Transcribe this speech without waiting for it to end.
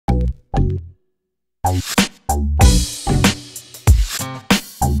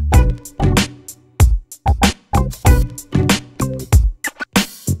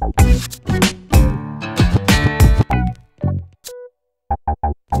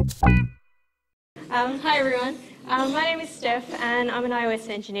Hi everyone, my name is Steph and I'm an iOS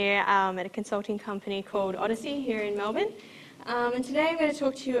engineer at a consulting company called Odyssey here in Melbourne. And today I'm going to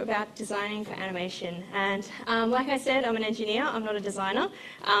talk to you about designing for animation. And like I said, I'm an engineer, I'm not a designer,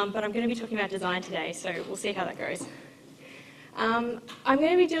 but I'm going to be talking about design today, so we'll see how that goes. I'm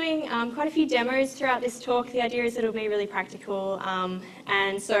going to be doing quite a few demos throughout this talk. The idea is that it'll be really practical,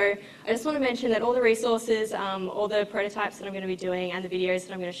 and so I just want to mention that all the resources, all the prototypes that I'm going to be doing and the videos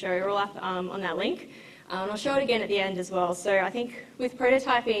that I'm going to show are all up on that link. And I'll show it again at the end as well. So I think with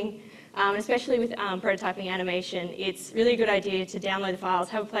prototyping, especially with prototyping animation, it's really a good idea to download the files,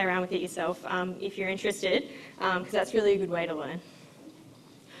 have a play around with it yourself if you're interested, because that's really a good way to learn.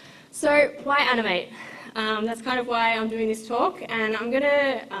 So why animate? That's kind of why I'm doing this talk, and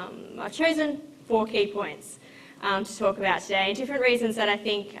I've chosen 4 key points to talk about today, and different reasons that I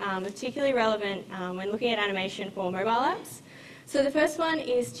think are particularly relevant when looking at animation for mobile apps. So the first one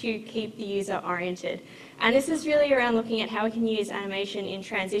is to keep the user oriented, and this is really around looking at how we can use animation in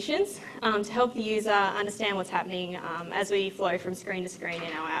transitions to help the user understand what's happening as we flow from screen to screen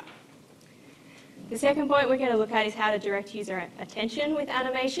in our app. The second point we're going to look at is how to direct user attention with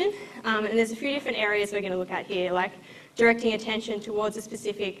animation, and there's a few different areas we're going to look at here, like directing attention towards a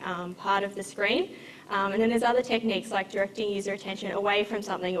specific part of the screen, and then there's other techniques like directing user attention away from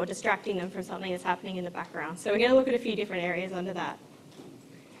something or distracting them from something that's happening in the background. So we're going to look at a few different areas under that.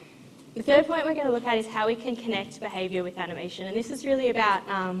 The third point we're going to look at is how we can connect behaviour with animation, and this is really about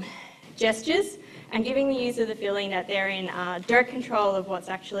gestures and giving the user the feeling that they're in direct control of what's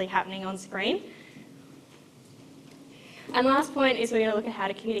actually happening on screen. And the last point is we're going to look at how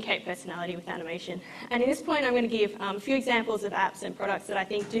to communicate personality with animation. And in this point I'm going to give a few examples of apps and products that I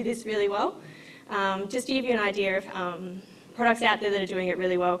think do this really well, just to give you an idea of products out there that are doing it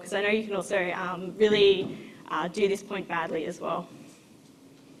really well, because I know you can also really do this point badly as well.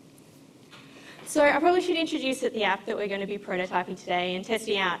 So I probably should introduce the app that we're going to be prototyping today and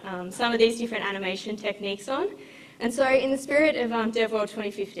testing out some of these different animation techniques on. And so in the spirit of DevWorld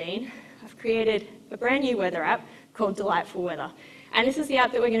 2015, I've created a brand new weather app called Delightful Weather. And this is the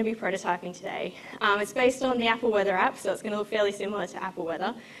app that we're going to be prototyping today. It's based on the Apple Weather app, so it's going to look fairly similar to Apple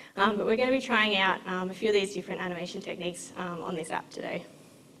Weather. But we're going to be trying out a few of these different animation techniques on this app today.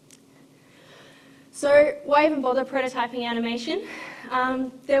 So why even bother prototyping animation?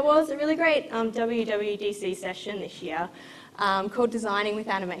 There was a really great WWDC session this year called Designing with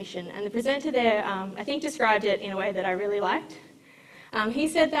Animation. And the presenter there, I think, described it in a way that I really liked. He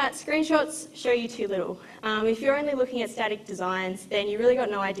said that screenshots show you too little. If you're only looking at static designs, then you really got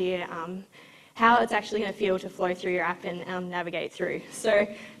no idea how it's actually going to feel to flow through your app and navigate through. So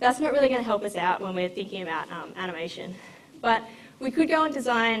that's not really going to help us out when we're thinking about animation. But we could go and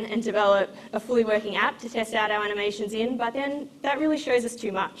design and develop a fully working app to test out our animations in, but then that really shows us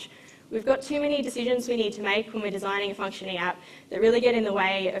too much. We've got too many decisions we need to make when we're designing a functioning app that really get in the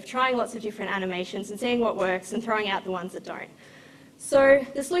way of trying lots of different animations and seeing what works and throwing out the ones that don't. So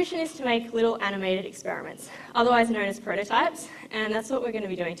the solution is to make little animated experiments, otherwise known as prototypes, and that's what we're going to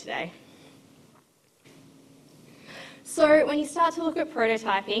be doing today. So when you start to look at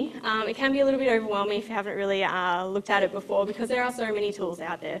prototyping, it can be a little bit overwhelming if you haven't really looked at it before, because there are so many tools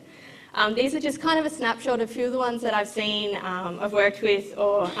out there. These are just kind of a snapshot of a few of the ones that I've seen, I've worked with,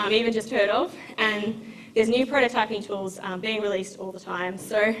 or even just heard of, and there's new prototyping tools being released all the time.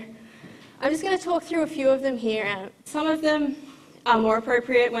 So I'm just going to talk through a few of them here, and some of them are more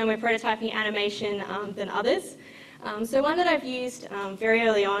appropriate when we're prototyping animation than others. So one that I've used very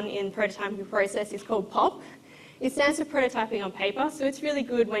early on in the prototyping process is called POP. It stands for prototyping on paper, so it's really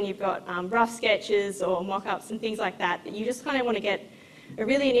good when you've got rough sketches or mock-ups and things like that, that you just kind of want to get a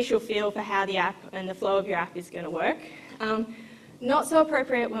really initial feel for how the app and the flow of your app is going to work. Not so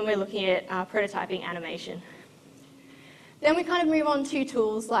appropriate when we're looking at prototyping animation. Then we kind of move on to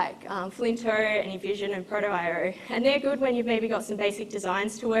tools like Flinto, AnyVision and Proto.io, and they're good when you've maybe got some basic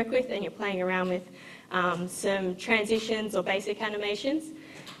designs to work with and you're playing around with some transitions or basic animations.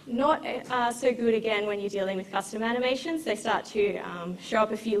 Not so good again when you're dealing with custom animations. They start to show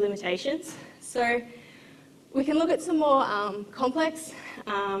up a few limitations. So we can look at some more complex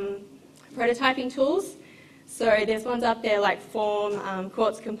prototyping tools. So there's ones up there like Form,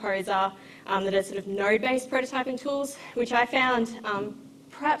 Quartz Composer, that are sort of node-based prototyping tools, which I found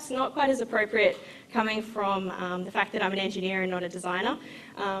perhaps not quite as appropriate coming from the fact that I'm an engineer and not a designer.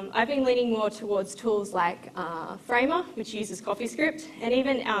 I've been leaning more towards tools like Framer, which uses CoffeeScript, and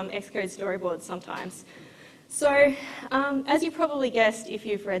even Xcode storyboards sometimes. So as you probably guessed if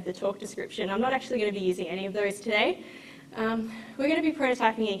you've read the talk description, I'm not actually going to be using any of those today. We're going to be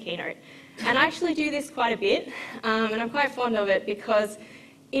prototyping in Keynote. And I actually do this quite a bit, and I'm quite fond of it because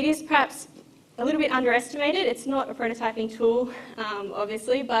it is perhaps a little bit underestimated. It's not a prototyping tool,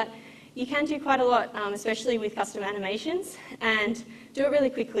 obviously, but you can do quite a lot, especially with custom animations, and do it really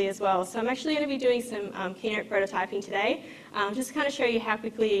quickly as well. So I'm actually going to be doing some Keynote prototyping today, just to kind of show you how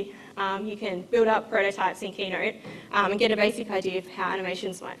quickly you can build up prototypes in Keynote and get a basic idea of how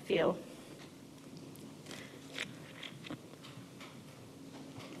animations might feel.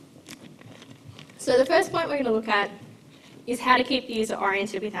 So the first point we're going to look at is how to keep the user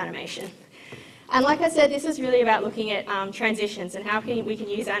oriented with animation. And like I said, this is really about looking at transitions and how we can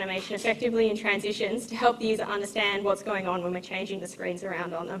use animation effectively in transitions to help the user understand what's going on when we're changing the screens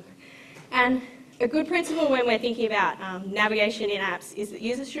around on them. And a good principle when we're thinking about navigation in apps is that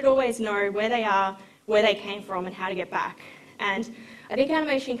users should always know where they are, where they came from, and how to get back. And I think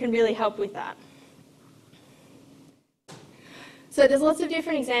animation can really help with that. So there's lots of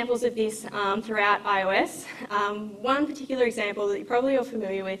different examples of this throughout iOS. One particular example that you're probably all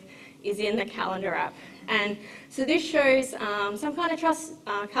familiar with is in the calendar app. And so this shows some kind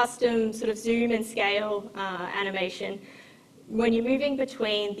of custom sort of zoom and scale animation when you're moving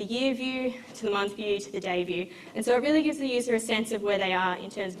between the year view to the month view to the day view. And so it really gives the user a sense of where they are in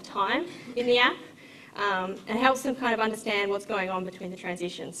terms of time in the app and helps them kind of understand what's going on between the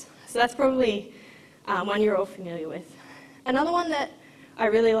transitions. So that's probably one you're all familiar with. Another one that I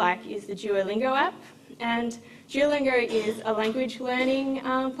really like is the Duolingo app. And Duolingo is a language learning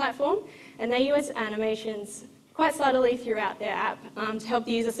platform, and they use animations quite subtly throughout their app to help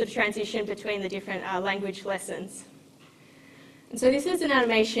the user sort of transition between the different language lessons. And so this is an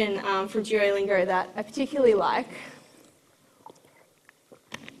animation from Duolingo that I particularly like.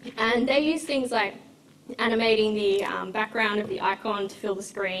 And they use things like animating the background of the icon to fill the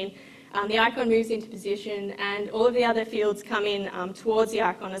screen. The icon moves into position, and all of the other fields come in towards the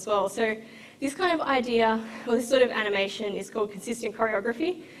icon as well. So this kind of idea, or this sort of animation, is called consistent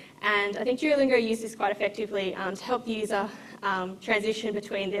choreography, and I think Duolingo uses this quite effectively to help the user transition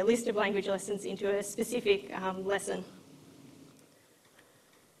between their list of language lessons into a specific lesson.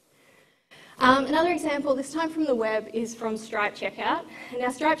 Another example, this time from the web, is from Stripe Checkout. And now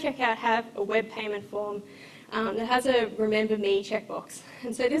Stripe Checkout have a web payment form that has a Remember Me checkbox.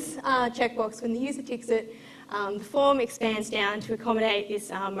 And so this checkbox, when the user ticks it, the form expands down to accommodate this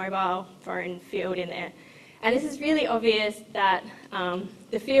mobile phone field in there. And this is really obvious that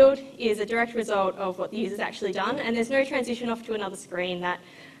the field is a direct result of what the user's actually done, and there's no transition off to another screen that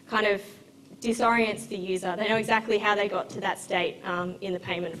kind of disorients the user. They know exactly how they got to that state in the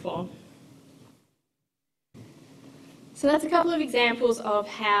payment form. So that's a couple of examples of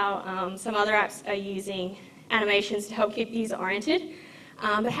how some other apps are using animations to help keep the user oriented.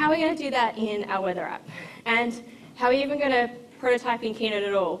 But how are we going to do that in our weather app? And how are we even going to prototype in Keynote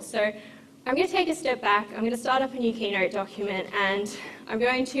at all? So I'm going to take a step back. I'm going to start up a new Keynote document, and I'm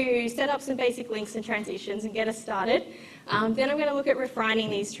going to set up some basic links and transitions and get us started. Then I'm going to look at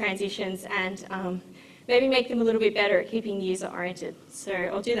refining these transitions and maybe make them a little bit better at keeping the user oriented. So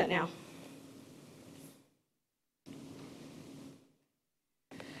I'll do that now.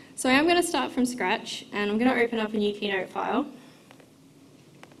 So I'm going to start from scratch, and I'm going to open up a new Keynote file.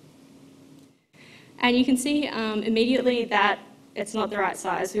 And you can see immediately that it's not the right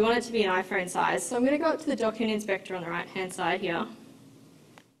size. We want it to be an iPhone size. So I'm going to go up to the document inspector on the right-hand side here.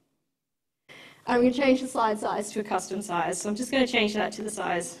 And I'm going to change the slide size to a custom size. So I'm just going to change that to the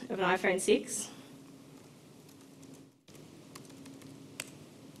size of an iPhone 6.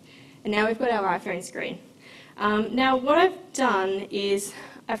 And now we've got our iPhone screen. Now what I've done is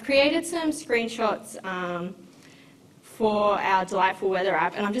I've created some screenshots for our delightful weather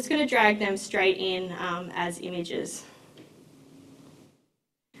app, and I'm just going to drag them straight in as images.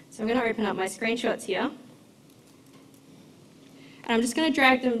 So I'm going to open up my screenshots here, and I'm just going to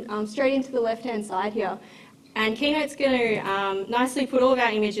drag them straight into the left-hand side here. And Keynote's going to nicely put all of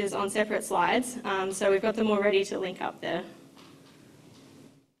our images on separate slides, so we've got them all ready to link up there.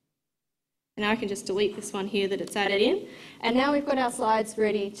 And now I can just delete this one here that it's added in. And now we've got our slides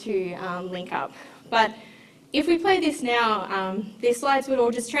ready to link up. But if we play this now, these slides would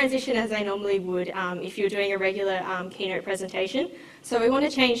all just transition as they normally would if you were doing a regular Keynote presentation. So we want to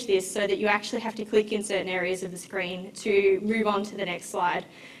change this so that you actually have to click in certain areas of the screen to move on to the next slide.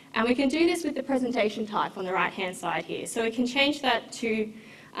 And we can do this with the presentation type on the right-hand side here. So we can change that to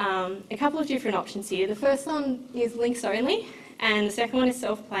a couple of different options here. The first one is links only, and the second one is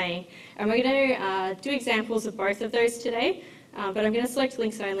self-playing. And we're going to do examples of both of those today, but I'm going to select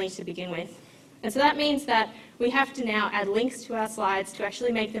links only to begin with. And so that means that we have to now add links to our slides to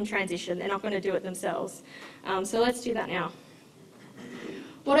actually make them transition. They're not going to do it themselves. So let's do that now.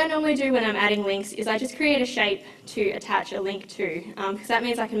 what I normally do when I'm adding links is I just create a shape to attach a link to, because that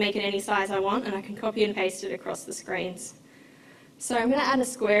means I can make it any size I want and I can copy and paste it across the screens. So I'm going to add a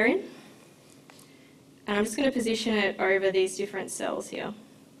square in, and I'm just going to position it over these different cells here.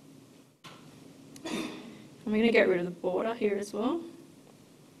 I'm going to get rid of the border here as well.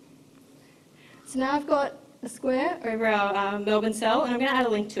 So now I've got a square over our Melbourne cell, and I'm going to add a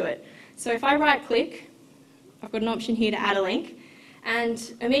link to it. So if I right click, I've got an option here to add a link,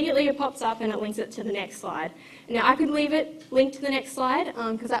 and immediately it pops up and it links it to the next slide. Now I could leave it linked to the next slide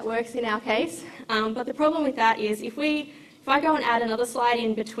because that works in our case, but the problem with that is if I go and add another slide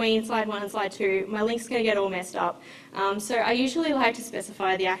in between slide 1 and slide 2, my link's going to get all messed up. So I usually like to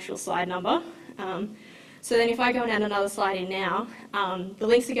specify the actual slide number. So then if I go and add another slide in now, the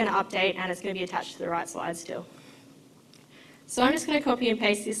links are going to update and it's going to be attached to the right slide still. So I'm just going to copy and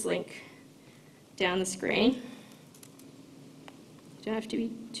paste this link down the screen. Don't have to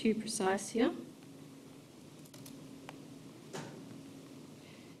be too precise here.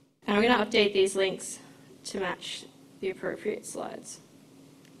 And I'm going to update these links to match the appropriate slides.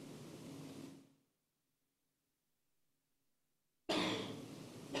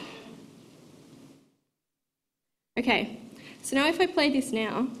 Okay, so now if I play this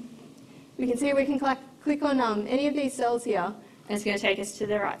now, we can see we can click on any of these cells here, and it's going to take us to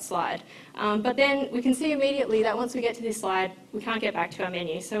the right slide. But then we can see immediately that once we get to this slide, we can't get back to our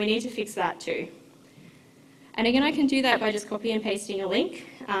menu, so we need to fix that too. And again, I can do that by just copy and pasting a link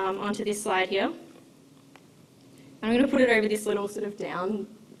onto this slide here. I'm going to put it over this little sort of down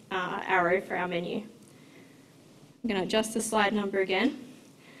arrow for our menu. I'm going to adjust the slide number again.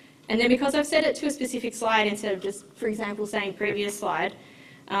 And then because I've set it to a specific slide instead of just, for example, saying previous slide,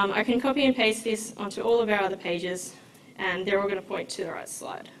 I can copy and paste this onto all of our other pages, and they're all going to point to the right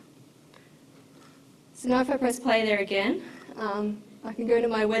slide. So now if I press play there again, I can go to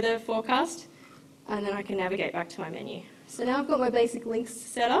my weather forecast, and then I can navigate back to my menu. So now I've got my basic links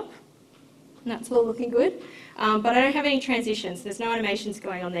set up, and that's all looking good. But I don't have any transitions. There's no animations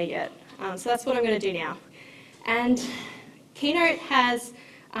going on there yet. So that's what I'm going to do now. And Keynote has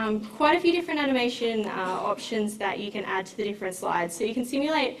quite a few different animation options that you can add to the different slides. So you can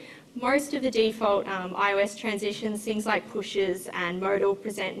simulate most of the default iOS transitions, things like pushes and modal,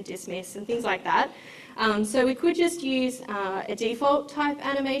 present and dismiss and things like that. So we could just use a default type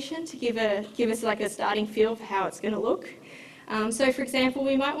animation to give us like a starting feel for how it's going to look. So for example,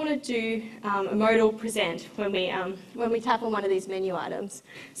 we might want to do a modal present when we tap on one of these menu items.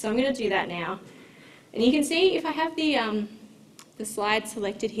 So I'm going to do that now. And you can see if I have the slide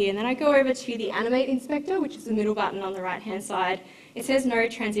selected here, and then I go over to the Animate Inspector, which is the middle button on the right-hand side, it says No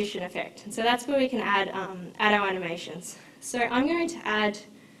Transition Effect. And so that's where we can add our animations. So I'm going to add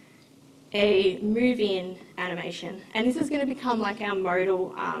a move-in animation, and this is going to become like our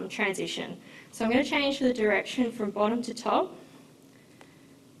modal transition. So I'm going to change the direction from bottom to top,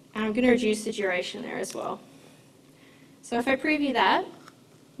 and I'm going to reduce the duration there as well. So if I preview that,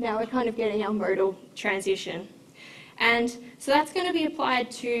 now we're kind of getting our modal transition. And so that's going to be applied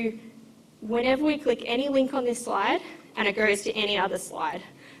to whenever we click any link on this slide and it goes to any other slide.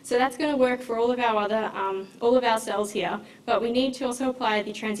 So that's going to work for all of our cells here, but we need to also apply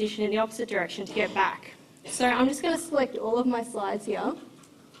the transition in the opposite direction to get back. So I'm just going to select all of my slides here,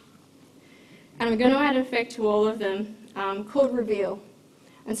 and I'm going to add an effect to all of them called Reveal.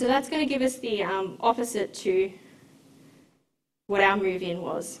 And so that's going to give us the opposite to what our move-in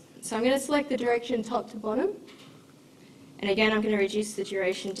was. So I'm going to select the direction top to bottom. And again, I'm going to reduce the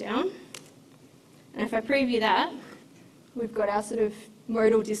duration down. And if I preview that, we've got our sort of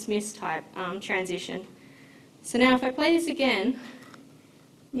modal dismiss type transition. So now if I play this again,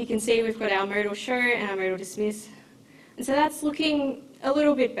 you can see we've got our modal show and our modal dismiss. And so that's looking a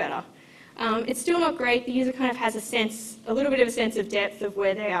little bit better. It's still not great. The user kind of has a little bit of a sense of depth of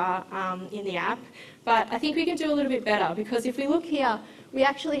where they are in the app. But I think we can do a little bit better, because if we look here, we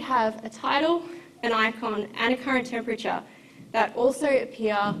actually have a title, an icon and a current temperature that also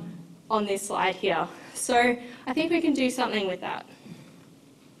appear on this slide here. So I think we can do something with that.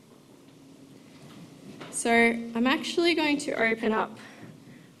 So I'm actually going to open up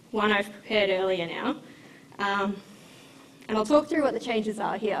one I've prepared earlier now, and I'll talk through what the changes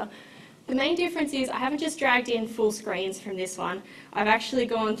are here. The main difference is I haven't just dragged in full screens from this one. I've actually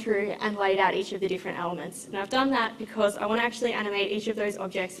gone through and laid out each of the different elements. And I've done that because I want to actually animate each of those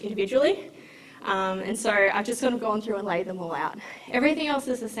objects individually. And so I've just sort of gone through and laid them all out. Everything else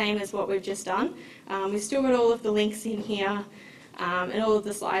is the same as what we've just done. We've still got all of the links in here, and all of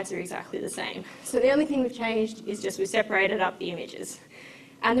the slides are exactly the same. So the only thing we've changed is just we've separated up the images.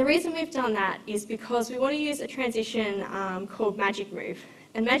 And the reason we've done that is because we want to use a transition called Magic Move.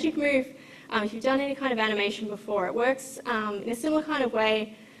 And Magic Move, if you've done any kind of animation before, it works in a similar kind of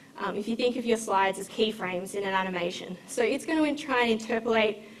way if you think of your slides as keyframes in an animation. So it's going to try and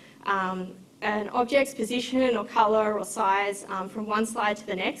interpolate an object's position or colour or size from one slide to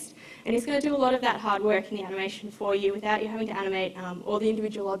the next, and it's going to do a lot of that hard work in the animation for you without you having to animate all the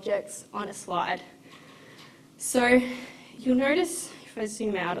individual objects on a slide. So you'll notice, if I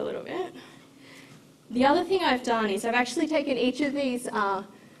zoom out a little bit, the other thing I've done is I've actually taken each of these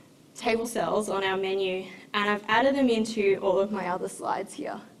table cells on our menu and I've added them into all of my other slides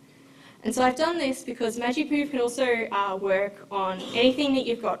here. And so I've done this because Magic Move can also work on anything that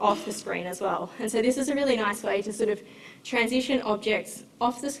you've got off the screen as well. And so this is a really nice way to sort of transition objects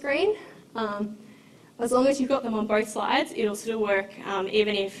off the screen. As long as you've got them on both slides, it'll sort of work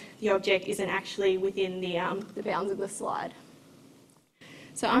even if the object isn't actually within the bounds of the slide.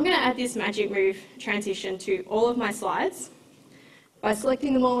 So I'm going to add this Magic Move transition to all of my slides by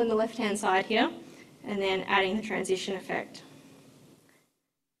selecting them all in the left-hand side here and then adding the transition effect.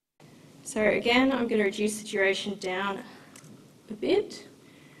 So again, I'm going to reduce the duration down a bit.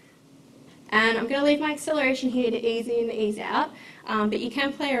 And I'm going to leave my acceleration here to ease in, ease out, but you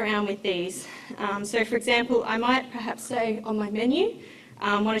can play around with these. So for example, I might perhaps say on my menu,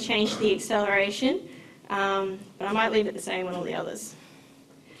 want to change the acceleration, but I might leave it the same on all the others.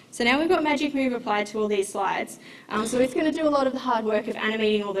 So now we've got Magic Move applied to all these slides, so it's going to do a lot of the hard work of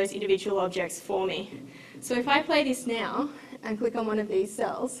animating all those individual objects for me. So if I play this now and click on one of these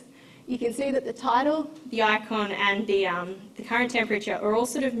cells, you can see that the title, the icon and the current temperature are all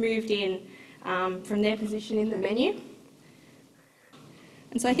sort of moved in from their position in the menu.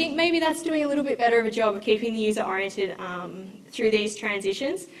 And so I think maybe that's doing a little bit better of a job of keeping the user oriented through these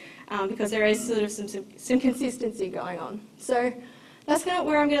transitions because there is sort of some consistency going on. So that's kind of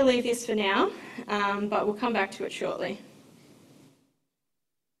where I'm going to leave this for now, but we'll come back to it shortly.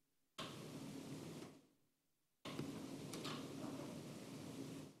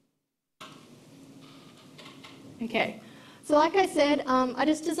 Okay, so like I said, I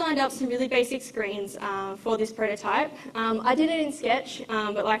just designed up some really basic screens for this prototype. I did it in Sketch,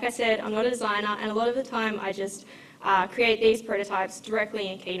 but like I said, I'm not a designer, and a lot of the time I just create these prototypes directly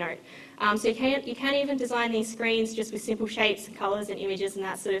in Keynote. So you can even design these screens just with simple shapes and colours and images and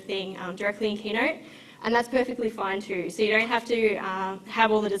that sort of thing directly in Keynote, and that's perfectly fine too. So you don't have to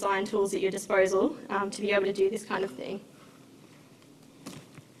have all the design tools at your disposal to be able to do this kind of thing.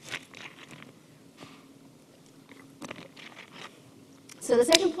 So the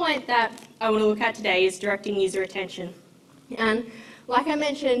second point that I want to look at today is directing user attention. And like I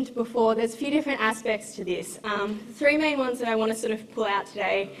mentioned before, there's a few different aspects to this. The three main ones that I want to sort of pull out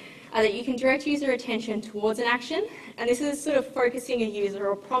today are that you can direct user attention towards an action, and this is sort of focusing a user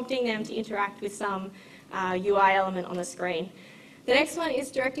or prompting them to interact with some UI element on the screen. The next one is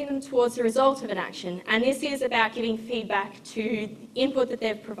directing them towards the result of an action, and this is about giving feedback to input that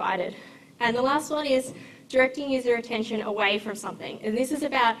they've provided. And the last one is directing user attention away from something, and this is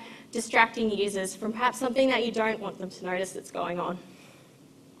about distracting users from perhaps something that you don't want them to notice that's going on.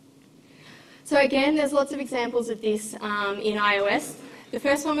 So again, there's lots of examples of this in iOS. The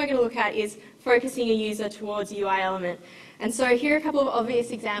first one we're going to look at is focusing a user towards a UI element. And so here are a couple of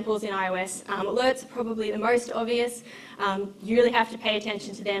obvious examples in iOS. Alerts are probably the most obvious. You really have to pay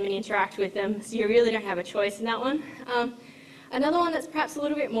attention to them and interact with them, so you really don't have a choice in that one. Another one that's perhaps a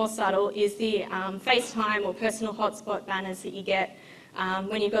little bit more subtle is the FaceTime or personal hotspot banners that you get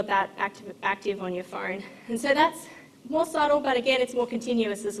when you've got that active on your phone. And so that's more subtle, but again, it's more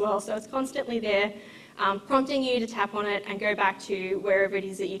continuous as well. So it's constantly there, prompting you to tap on it and go back to wherever it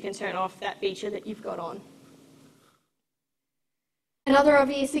is that you can turn off that feature that you've got on. Another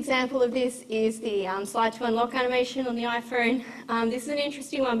obvious example of this is the slide to unlock animation on the iPhone. This is an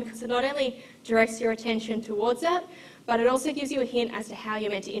interesting one because it not only directs your attention towards that, but it also gives you a hint as to how you're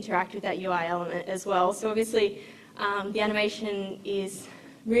meant to interact with that UI element as well. So obviously, the animation is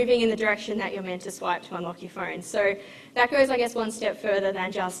moving in the direction that you're meant to swipe to unlock your phone. So that goes, I guess, one step further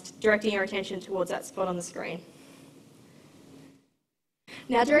than just directing your attention towards that spot on the screen.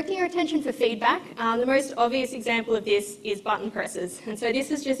 Now, directing your attention for feedback, the most obvious example of this is button presses. And so this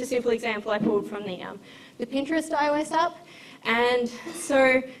is just a simple example I pulled from the Pinterest iOS app. And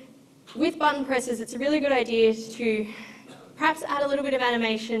so with button presses, it's a really good idea to perhaps add a little bit of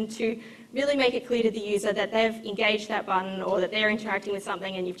animation to really make it clear to the user that they've engaged that button or that they're interacting with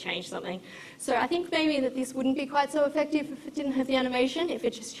something and you've changed something. So I think maybe that this wouldn't be quite so effective if it didn't have the animation, if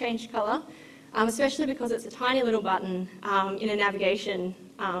it just changed colour, especially because it's a tiny little button in a navigation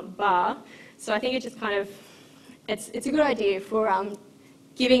bar. So I think it just kind of, it's a good idea for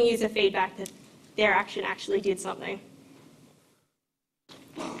giving user feedback that their action actually did something.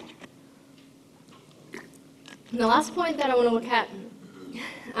 And the last point that I want to look at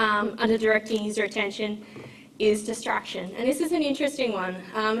under directing user attention is distraction. And this is an interesting one.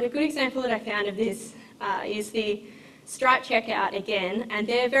 And a good example that I found of this is the Stripe checkout again, and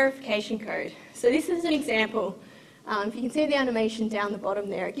their verification code. So this is an example. If you can see the animation down the bottom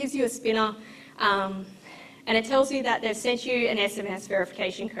there, it gives you a spinner, and it tells you that they've sent you an SMS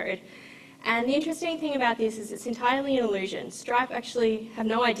verification code. And the interesting thing about this is it's entirely an illusion. Stripe actually have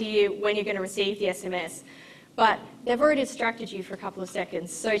no idea when you're going to receive the SMS, but they've already distracted you for a couple of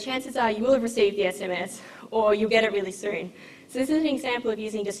seconds. So chances are you will have received the SMS, or you'll get it really soon. So this is an example of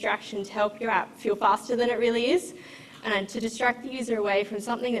using distraction to help your app feel faster than it really is, and to distract the user away from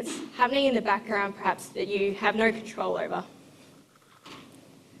something that's happening in the background, perhaps that you have no control over.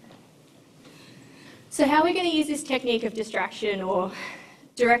 So how are we going to use this technique of distraction or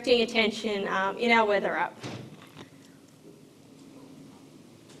directing attention in our weather app?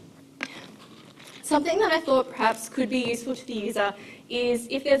 Something that I thought perhaps could be useful to the user is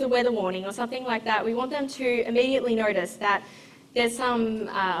if there's a weather warning or something like that, we want them to immediately notice that there's some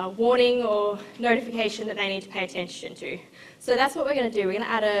warning or notification that they need to pay attention to. So that's what we're going to do. We're going to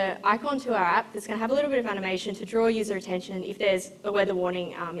add an icon to our app that's going to have a little bit of animation to draw user attention if there's a weather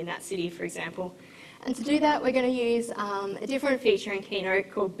warning in that city, for example. And to do that, we're going to use a different feature in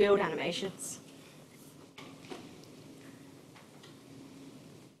Keynote called build animations.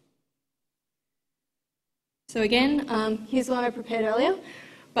 So again, here's one I prepared earlier,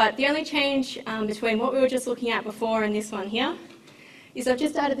 but the only change between what we were just looking at before and this one here is I've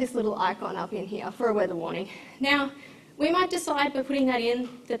just added this little icon up in here for a weather warning. Now, we might decide by putting that in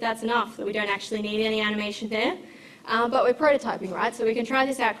that that's enough, that we don't actually need any animation there, but we're prototyping, right? So we can try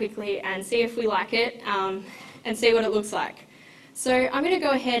this out quickly and see if we like it and see what it looks like. So I'm going to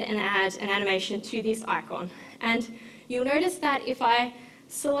go ahead and add an animation to this icon. And you'll notice that if I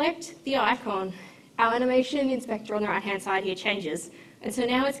select the icon, our animation inspector on the right-hand side here changes. And so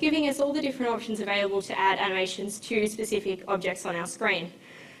now it's giving us all the different options available to add animations to specific objects on our screen.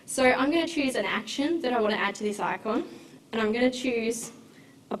 So I'm going to choose an action that I want to add to this icon, and I'm going to choose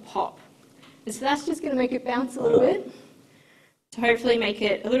a pop. And so that's just going to make it bounce a little bit to hopefully make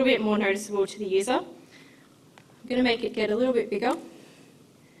it a little bit more noticeable to the user. I'm going to make it get a little bit bigger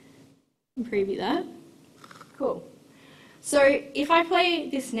and preview that. Cool. So if I play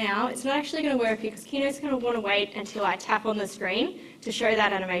this now, it's not actually going to work because Keynote's going to want to wait until I tap on the screen to show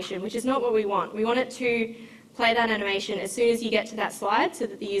that animation, which is not what we want. We want it to play that animation as soon as you get to that slide so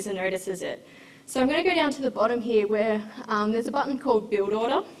that the user notices it. So I'm going to go down to the bottom here where there's a button called Build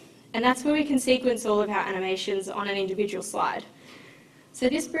Order, and that's where we can sequence all of our animations on an individual slide. So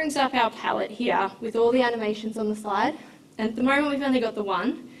this brings up our palette here with all the animations on the slide, and at the moment we've only got the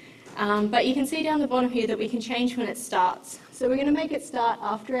one. But you can see down the bottom here that we can change when it starts. So we're going to make it start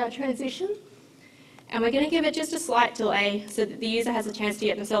after our transition, and we're going to give it just a slight delay so that the user has a chance to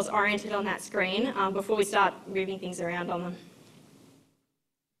get themselves oriented on that screen before we start moving things around on them.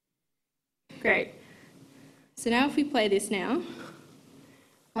 Great. So now if we play this now,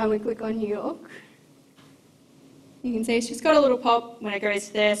 and we click on New York, you can see it's just got a little pop when it goes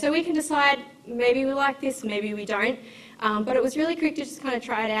there. So we can decide maybe we like this, maybe we don't. But it was really quick to just kind of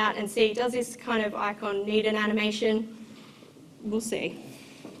try it out and see, does this kind of icon need an animation? We'll see.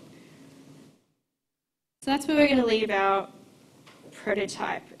 So that's where we're going to leave our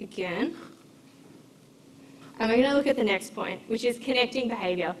prototype again. And we're going to look at the next point, which is connecting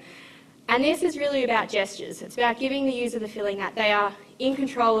behaviour. And this is really about gestures. It's about giving the user the feeling that they are in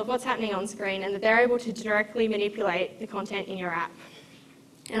control of what's happening on screen and that they're able to directly manipulate the content in your app.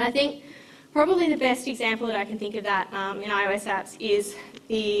 And I think probably the best example that I can think of that in iOS apps is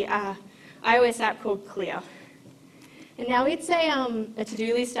the iOS app called Clear. And now it's a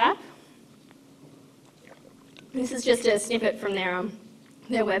to-do list app. This is just a snippet from their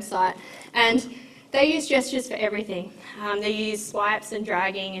website. And they use gestures for everything. They use swipes and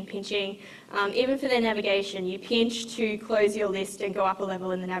dragging and pinching. Even for their navigation, you pinch to close your list and go up a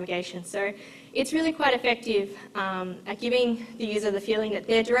level in the navigation. So it's really quite effective at giving the user the feeling that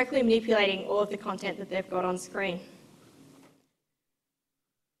they're directly manipulating all of the content that they've got on screen.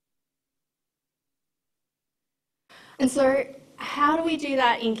 And so how do we do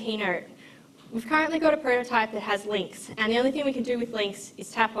that in Keynote? We've currently got a prototype that has links, and the only thing we can do with links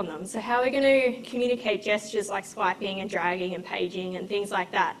is tap on them. So how are we going to communicate gestures like swiping and dragging and paging and things like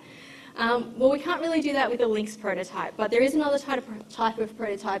that? Well, we can't really do that with a links prototype, but there is another type of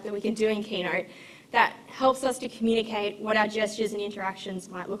prototype that we can do in Keynote that helps us to communicate what our gestures and interactions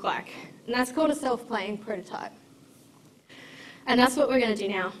might look like. And that's called a self-playing prototype. And that's what we're going to do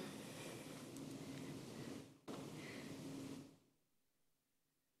now.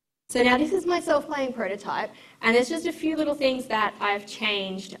 So now this is my self-playing prototype, and there's just a few little things that I've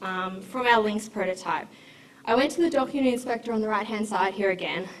changed from our links prototype. I went to the document inspector on the right-hand side here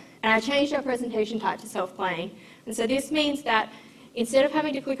again, and I changed our presentation type to self-playing. And so this means that instead of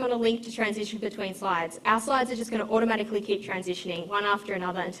having to click on a link to transition between slides, our slides are just going to automatically keep transitioning one after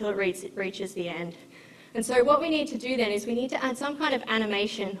another until it reaches the end. And so what we need to do then is we need to add some kind of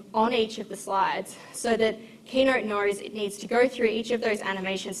animation on each of the slides so that Keynote knows it needs to go through each of those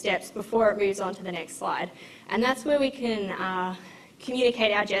animation steps before it moves on to the next slide. And that's where we can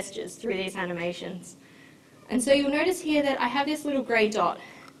communicate our gestures through these animations. And so you'll notice here that I have this little grey dot.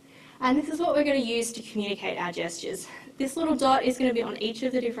 And this is what we're going to use to communicate our gestures. This little dot is going to be on each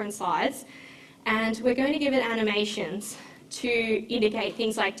of the different slides. And we're going to give it animations to indicate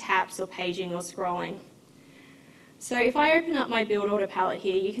things like taps or paging or scrolling. So if I open up my build order palette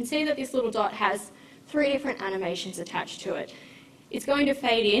here, you can see that this little dot has 3 different animations attached to it. It's going to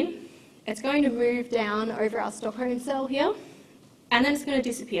fade in, it's going to move down over our Stockholm cell here, and then it's going to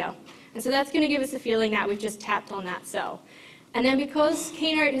disappear. And so that's going to give us a feeling that we've just tapped on that cell. And then because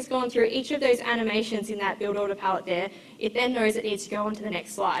Keynote has gone through each of those animations in that build order palette there, it then knows it needs to go on to the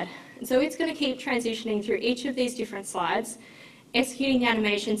next slide. And so it's going to keep transitioning through each of these different slides, executing the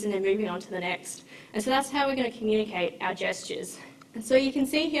animations and then moving on to the next. And so that's how we're going to communicate our gestures. And so you can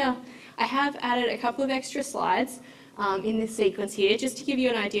see here, I have added a couple of extra slides in this sequence here, just to give you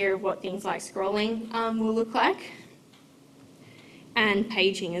an idea of what things like scrolling will look like, and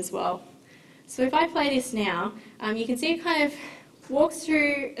paging as well. So if I play this now, you can see it kind of walks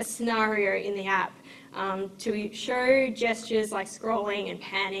through a scenario in the app to show gestures like scrolling and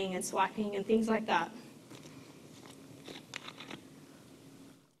panning and swiping and things like that.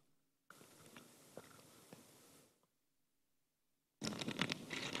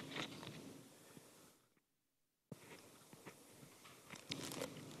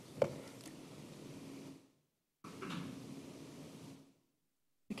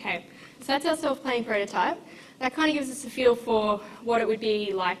 Okay, so that's our self-playing prototype. That kind of gives us a feel for what it would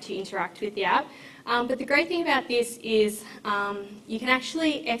be like to interact with the app. But the great thing about this is you can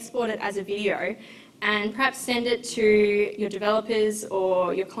actually export it as a video and perhaps send it to your developers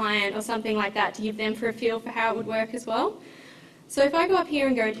or your client or something like that to give them for a feel for how it would work as well. So if I go up here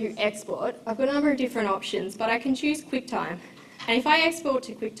and go to export, I've got a number of different options, but I can choose QuickTime. And if I export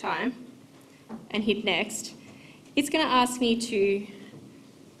to QuickTime and hit next, it's going to ask me to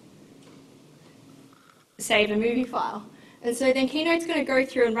save a movie file. And so then Keynote's going to go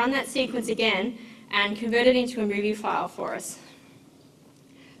through and run that sequence again and convert it into a movie file for us.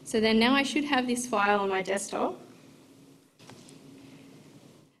 So then now I should have this file on my desktop.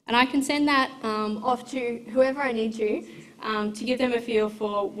 And I can send that off to whoever I need to give them a feel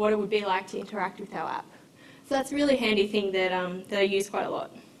for what it would be like to interact with our app. So that's a really handy thing that I use quite a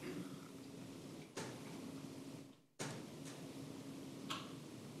lot.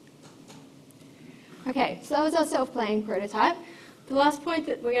 Okay, so that was our self-playing prototype. The last point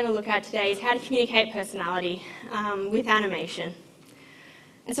that we're going to look at today is how to communicate personality with animation.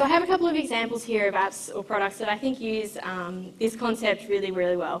 And so I have a couple of examples here of apps or products that I think use this concept really,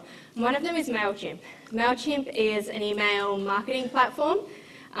 really well. One of them is MailChimp. MailChimp is an email marketing platform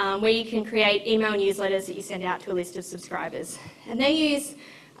where you can create email newsletters that you send out to a list of subscribers. And they use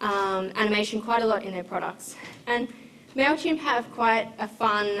animation quite a lot in their products. And MailChimp have quite a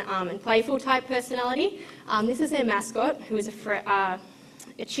fun and playful type personality. This is their mascot, who is a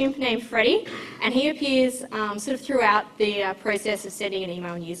chimp named Freddy, and he appears sort of throughout the process of sending an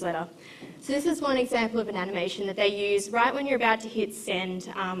email newsletter. So this is one example of an animation that they use right when you're about to hit send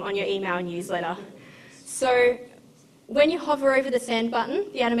on your email newsletter. So when you hover over the send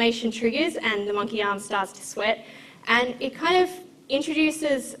button, the animation triggers and the monkey arm starts to sweat, and it kind of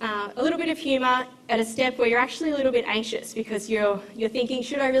introduces a little bit of humour at a step where you're actually a little bit anxious because you're thinking,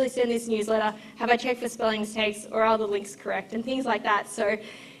 should I really send this newsletter? Have I checked for spelling mistakes, or are the links correct, and things like that. So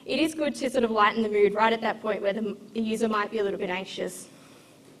it is good to sort of lighten the mood right at that point where the user might be a little bit anxious.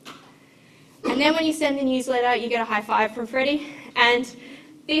 And then when you send the newsletter, you get a high five from Freddie. And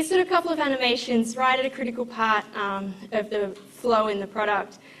these sort of couple of animations right at a critical part of the flow in the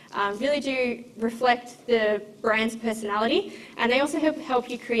product really do reflect the brand's personality, and they also help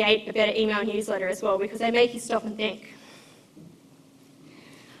you create a better email newsletter as well because they make you stop and think.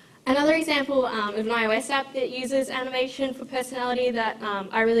 Another example of an iOS app that uses animation for personality that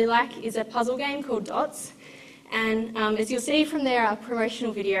I really like is a puzzle game called Dots. And as you'll see from their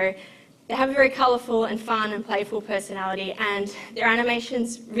promotional video, they have a very colourful and fun and playful personality, and their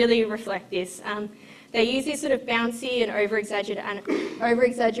animations really reflect this. They use these sort of bouncy and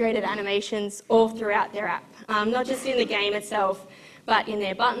over-exaggerated animations all throughout their app, not just in the game itself, but in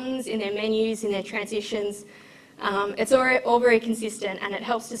their buttons, in their menus, in their transitions, it's all very consistent, and it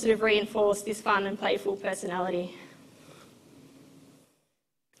helps to sort of reinforce this fun and playful personality.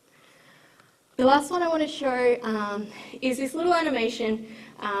 The last one I want to show is this little animation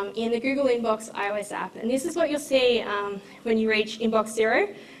in the Google Inbox iOS app. And this is what you'll see when you reach inbox 0,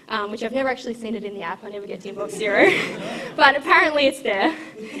 which I've never actually seen it in the app. I never get to inbox 0. But apparently it's there.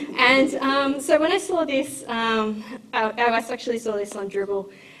 And so when I saw this, I actually saw this on Dribble.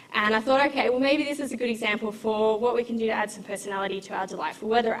 And I thought, okay, well maybe this is a good example for what we can do to add some personality to our delightful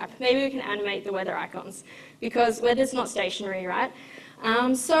weather app. Maybe we can animate the weather icons, because weather's not stationary, right?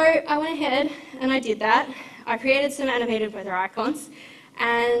 So I went ahead and I did that. I created some animated weather icons,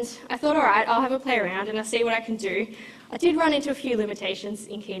 and I thought, all right, I'll have a play around and I'll see what I can do. I did run into a few limitations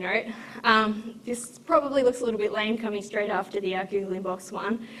in Keynote. This probably looks a little bit lame coming straight after the Google Inbox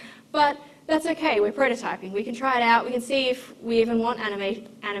one, but that's okay, we're prototyping. We can try it out, we can see if we even want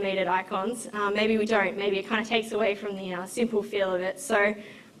animated icons. Maybe we don't, maybe it kind of takes away from the simple feel of it, so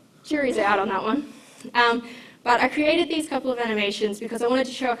jury's out on that one. But I created these couple of animations because I wanted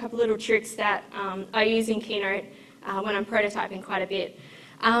to show a couple little tricks that I use in Keynote when I'm prototyping quite a bit.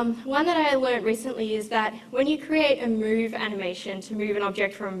 One that I learned recently is that when you create a move animation to move an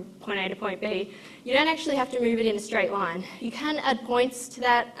object from point A to point B, you don't actually have to move it in a straight line. You can add points to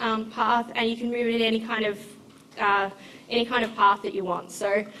that path, and you can move it in any kind of path that you want.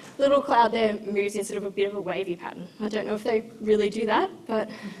 So the little cloud there moves in sort of a bit of a wavy pattern. I don't know if they really do that, but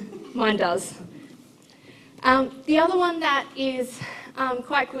mine does. The other one that is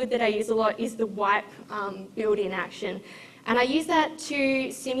quite good that I use a lot is the wipe build-in action. And I use that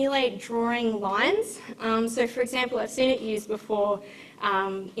to simulate drawing lines. So for example, I've seen it used before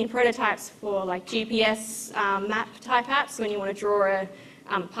in prototypes for like GPS map type apps when you want to draw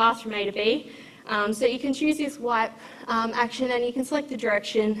a path from A to B. So you can choose this wipe action and you can select the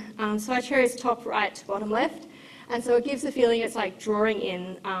direction. So I chose top right to bottom left. And so it gives the feeling it's like drawing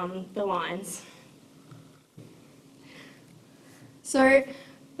in the lines. So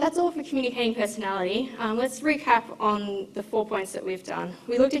that's all for communicating personality. Let's recap on the 4 points that we've done.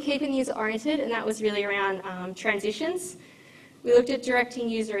 We looked at keeping user oriented, and that was really around transitions. We looked at directing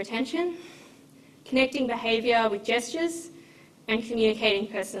user attention, connecting behaviour with gestures, and communicating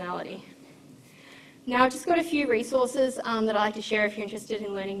personality. Now I've just got a few resources that I'd like to share if you're interested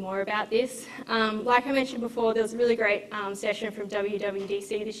in learning more about this. Like I mentioned before, there was a really great session from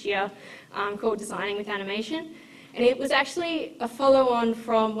WWDC this year called Designing with Animation. And it was actually a follow-on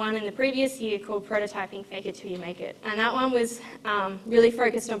from one in the previous year called Prototyping Fake It Till You Make It. And that one was really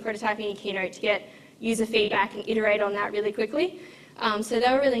focused on prototyping in Keynote to get user feedback and iterate on that really quickly. So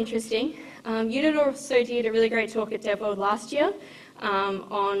they were really interesting. Judith also did a really great talk at DevWorld last year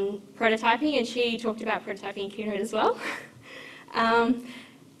on prototyping, and she talked about prototyping in Keynote as well.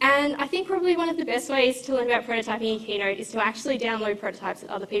 And I think probably one of the best ways to learn about prototyping in Keynote is to actually download prototypes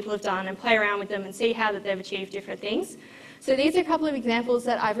that other people have done and play around with them and see how that they've achieved different things. So these are a couple of examples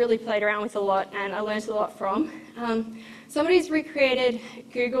that I've really played around with a lot and I learned a lot from. Somebody's recreated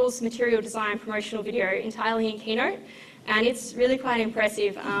Google's material design promotional video entirely in Keynote, and it's really quite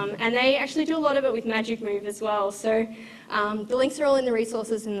impressive. And they actually do a lot of it with Magic Move as well. So the links are all in the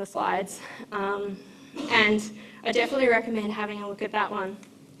resources in the slides. And I definitely recommend having a look at that one.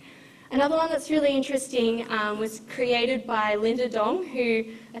 Another one that's really interesting was created by Linda Dong, who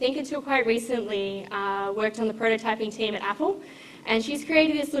I think until quite recently worked on the prototyping team at Apple. And she's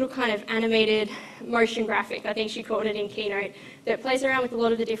created this little kind of animated motion graphic, I think she called it in Keynote, that plays around with a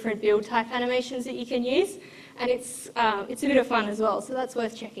lot of the different build type animations that you can use. And it's a bit of fun as well, so that's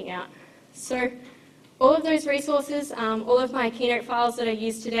worth checking out. So all of those resources, all of my Keynote files that I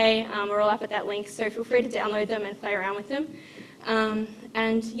used today are all up at that link, so feel free to download them and play around with them.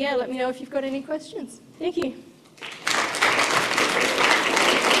 And yeah, let me know if you've got any questions. Thank you.